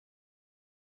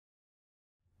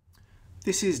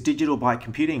This is Digital Byte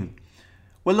Computing.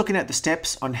 We're looking at the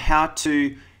steps on how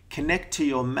to connect to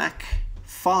your Mac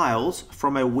files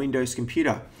from a Windows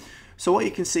computer. So what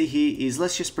you can see here is,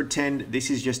 let's just pretend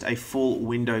this is just a full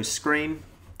Windows screen.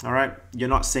 All right, you're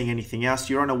not seeing anything else.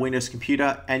 You're on a Windows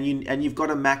computer and you've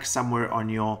got a Mac somewhere on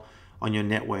your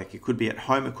network. It could be at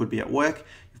home, it could be at work.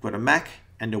 You've got a Mac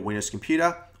and a Windows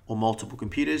computer or multiple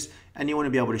computers, and you want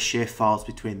to be able to share files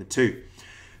between the two.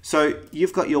 So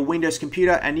you've got your Windows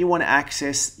computer and you want to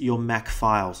access your Mac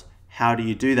files. How do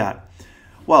you do that?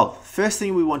 Well, first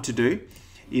thing we want to do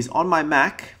is, on my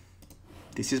Mac,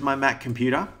 this is my Mac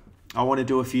computer, I want to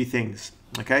do a few things,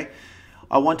 okay?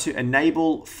 I want to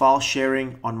enable file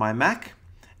sharing on my Mac,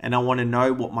 and I want to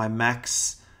know what my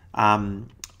Mac's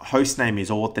host name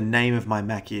is, or what the name of my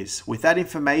Mac is. With that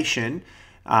information,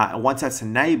 once that's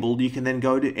enabled, you can then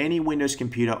go to any Windows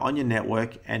computer on your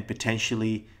network and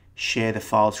potentially share the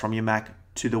files from your Mac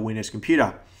to the Windows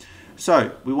computer.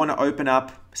 So we want to open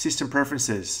up System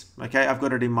Preferences. Okay, I've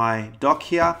got it in my dock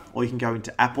here, or you can go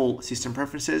into Apple System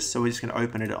Preferences. So we're just going to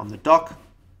open it on the dock.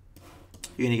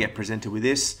 You're going to get presented with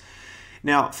this.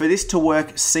 Now, for this to work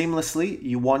seamlessly,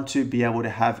 you want to be able to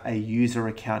have a user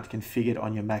account configured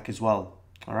on your Mac as well.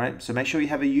 All right, so make sure you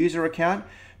have a user account,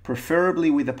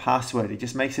 preferably with a password. It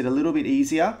just makes it a little bit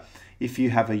easier if you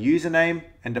have a username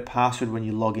and a password when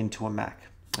you log into a Mac.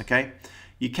 Okay,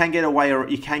 you can get away, or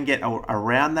you can get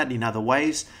around that in other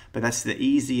ways, but that's the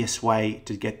easiest way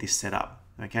to get this set up.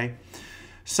 Okay,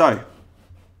 so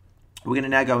we're going to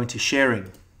now go into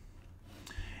sharing,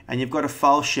 and you've got a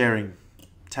file sharing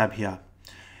tab here.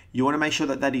 You want to make sure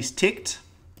that that is ticked,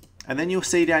 and then you'll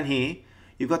see down here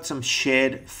you've got some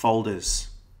shared folders.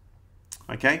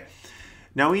 Okay,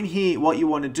 now in here what you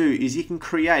want to do is you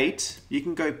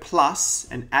can go plus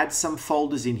and add some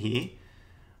folders in here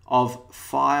of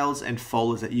files and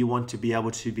folders that you want to be able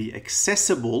to be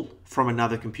accessible from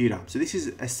another computer. So this is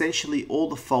essentially all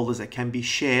the folders that can be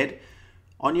shared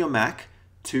on your Mac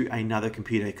to another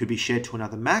computer. It could be shared to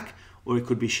another Mac, or it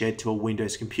could be shared to a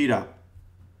Windows computer.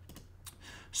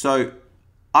 So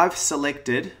I've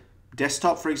selected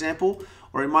desktop, for example,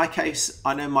 or in my case,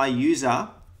 I know my user,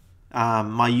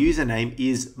 my username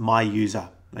is my user.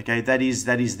 Okay, that is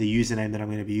the username that I'm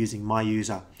going to be using, my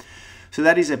user. So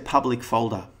that is a public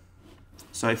folder.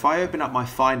 So if I open up my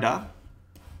Finder,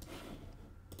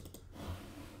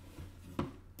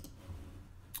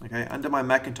 okay, under my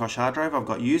Macintosh hard drive, I've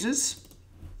got users,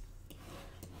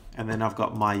 and then I've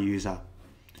got my user.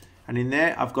 And in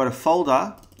there, I've got a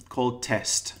folder called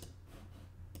test.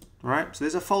 All right, so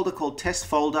there's a folder called test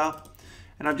folder,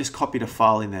 and I've just copied a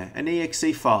file in there, an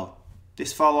exe file.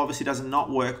 This file obviously does not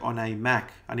work on a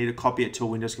Mac. I need to copy it to a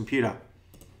Windows computer.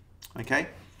 Okay.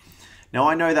 Now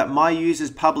I know that my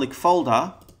user's public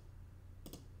folder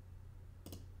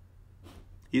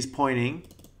is pointing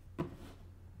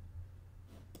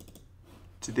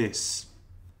to this,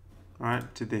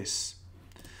 right? To this.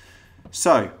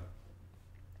 So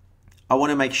I want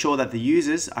to make sure that the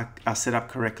users are set up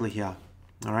correctly here.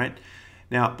 All right.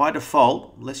 Now by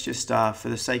default, let's just, for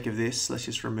the sake of this, let's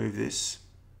just remove this.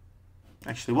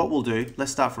 Actually, what we'll do,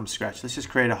 let's start from scratch. Let's just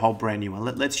create a whole brand new one.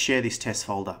 Let's share this test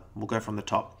folder. We'll go from the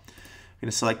top. We're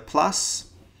going to select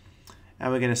plus,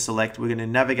 and we're going to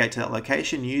navigate to that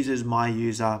location, users, my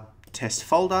user, test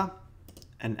folder,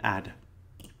 and add.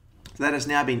 So that has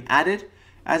now been added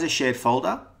as a shared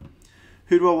folder.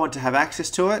 Who do I want to have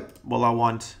access to it? Well, I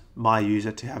want my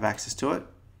user to have access to it.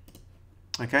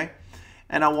 Okay.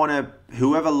 And I want to,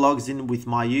 whoever logs in with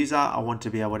my user, I want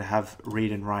to be able to have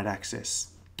read and write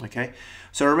access. Okay.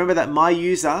 So remember that my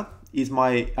user is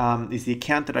is the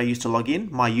account that I use to log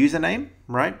in, my username,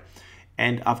 right?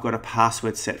 And I've got a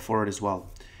password set for it as well.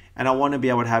 And I want to be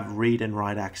able to have read and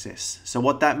write access. So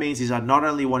what that means is I not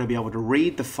only want to be able to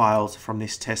read the files from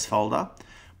this test folder,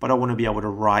 but I want to be able to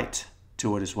write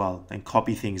to it as well and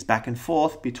copy things back and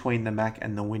forth between the Mac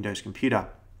and the Windows computer.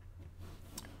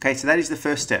 Okay, so that is the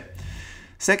first step.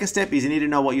 Second step is you need to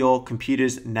know what your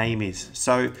computer's name is.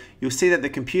 So you'll see that the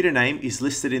computer name is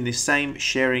listed in this same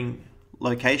sharing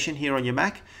location here on your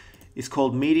Mac. It's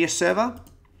called Media Server.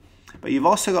 But you've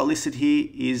also got listed here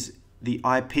is the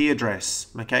IP address.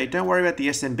 Okay, don't worry about the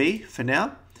SMB for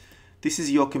now. This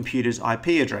is your computer's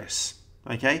IP address.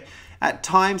 Okay, at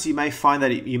times you may find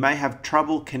that you may have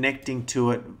trouble connecting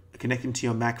to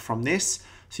your Mac from this,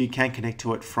 so you can connect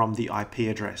to it from the IP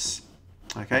address.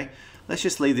 Okay, let's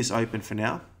just leave this open for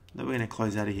now. Then we're going to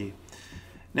close out of here.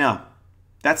 Now,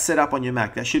 that's set up on your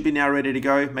Mac. That should be now ready to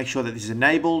go. Make sure that this is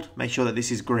enabled. Make sure that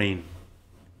this is green.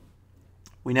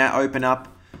 We now open up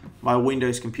my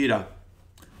Windows computer.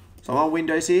 So I'm on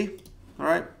Windows here, all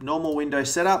right, normal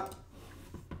Windows setup.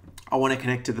 I want to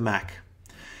connect to the Mac.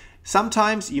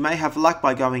 Sometimes you may have luck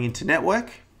by going into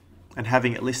network and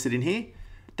having it listed in here.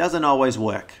 Doesn't always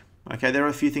work. Okay, there are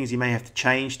a few things you may have to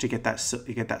change to get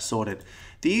that sorted.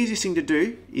 The easiest thing to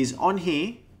do is on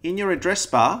here in your address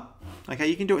bar. Okay,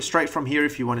 you can do it straight from here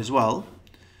if you want as well.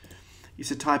 You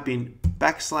should type in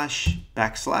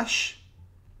 //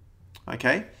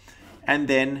 okay, and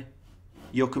then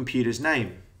your computer's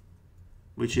name,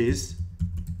 which is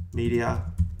media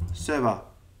server.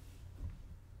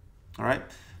 All right,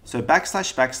 so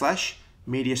 //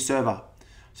 media server.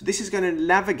 So this is going to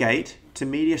navigate to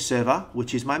media server,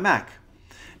 which is my Mac.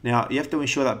 Now you have to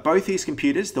ensure that both these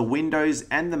computers, the Windows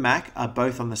and the Mac, are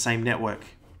both on the same network.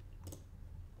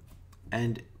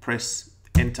 And press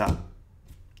enter.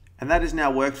 And that has now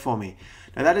worked for me.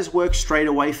 Now that has worked straight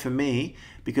away for me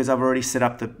because I've already set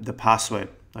up the password,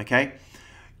 okay?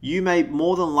 You may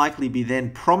more than likely be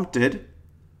then prompted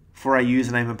for a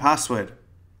username and password.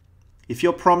 If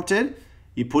you're prompted,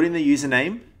 you put in the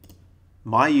username,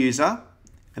 my user,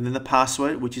 and then the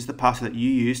password, which is the password that you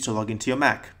use to log into your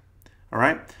Mac. All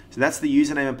right, so that's the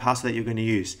username and password that you're going to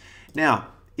use. Now,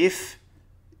 if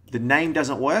the name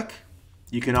doesn't work,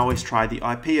 you can always try the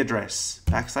IP address,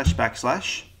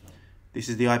 // This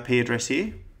is the IP address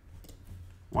here,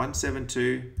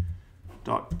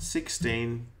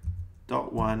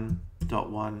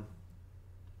 172.16.1.1,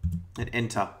 and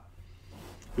enter.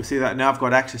 You'll see that now I've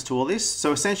got access to all this.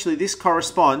 So essentially this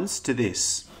corresponds to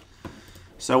this.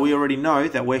 So we already know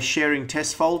that we're sharing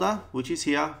test folder, which is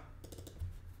here,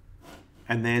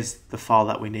 and there's the file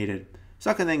that we needed. So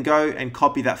I can then go and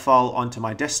copy that file onto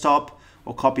my desktop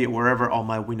or copy it wherever on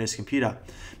my Windows computer.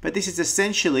 But this is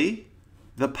essentially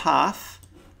the path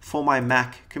for my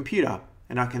Mac computer,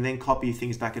 and I can then copy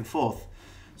things back and forth.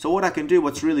 So what I can do,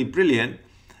 what's really brilliant,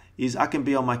 is I can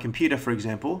be on my computer, for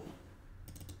example,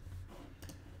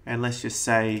 and let's just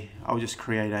say I'll just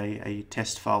create a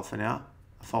test file for now.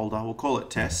 Folder, we'll call it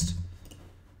test,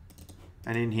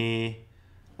 and in here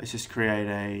let's just create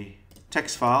a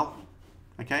text file.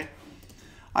 Okay,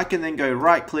 I can then go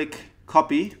right click,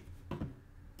 copy,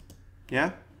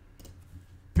 yeah,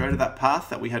 go to that path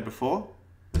that we had before.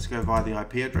 Let's go via the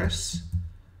IP address,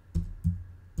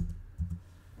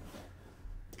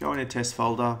 go in a test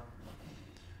folder.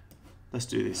 Let's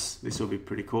do this. This will be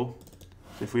pretty cool.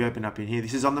 So if we open up in here,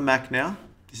 this is on the Mac now,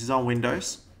 this is on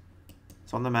Windows,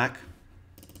 it's on the Mac.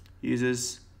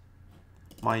 Users,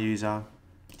 my user,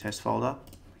 test folder.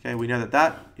 Okay, we know that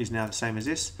that is now the same as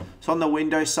this. So on the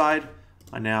Windows side,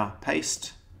 I now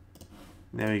paste.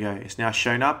 There we go. It's now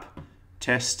shown up.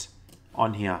 Test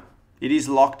on here. It is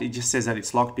locked. It just says that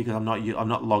it's locked because I'm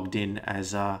not logged in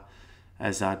as the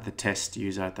test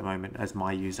user at the moment, as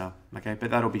my user. Okay, but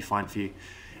that'll be fine for you.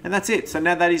 And that's it. So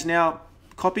now that is now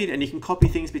copied, and you can copy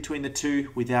things between the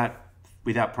two without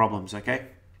problems. Okay.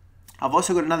 I've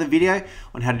also got another video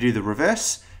on how to do the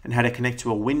reverse and how to connect to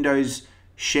a Windows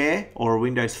share or a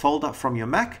Windows folder from your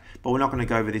Mac, but we're not going to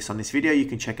go over this on this video. You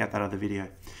can check out that other video.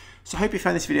 So I hope you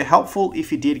found this video helpful.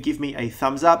 If you did, give me a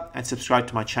thumbs up and subscribe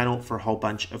to my channel for a whole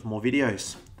bunch of more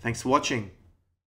videos. Thanks for watching.